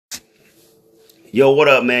Yo, what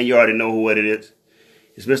up, man? You already know who it is.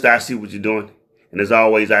 It's Mr. I See What You're Doing. And as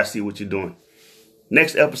always, I see what you're doing.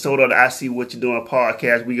 Next episode of the I See What You're Doing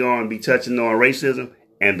podcast, we're going to be touching on racism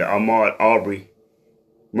and the Ahmaud Arbery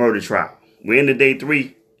murder trial. We're into day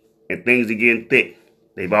 3, and things are getting thick.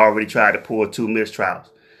 They've already tried to pull 2 mistrials.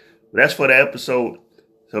 But that's for the episode,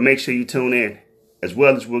 so make sure you tune in. As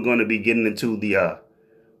well as we're going to be getting into the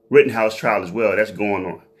Rittenhouse trial as well. That's going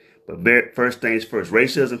on. But first things first,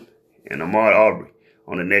 racism and Ahmaud Arbery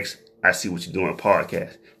on the next I See What You're Doing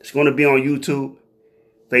podcast. It's going to be on YouTube,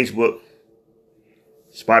 Facebook,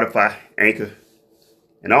 Spotify, Anchor,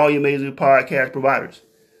 and all your major podcast providers.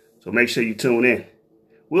 So make sure you tune in.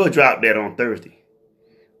 We'll drop that on Thursday.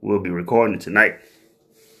 We'll be recording it tonight.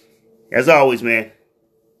 As always, man,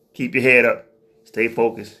 keep your head up. Stay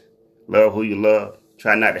focused. Love who you love.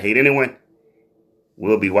 Try not to hate anyone.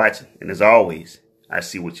 We'll be watching. And as always, I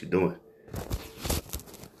see what you're doing.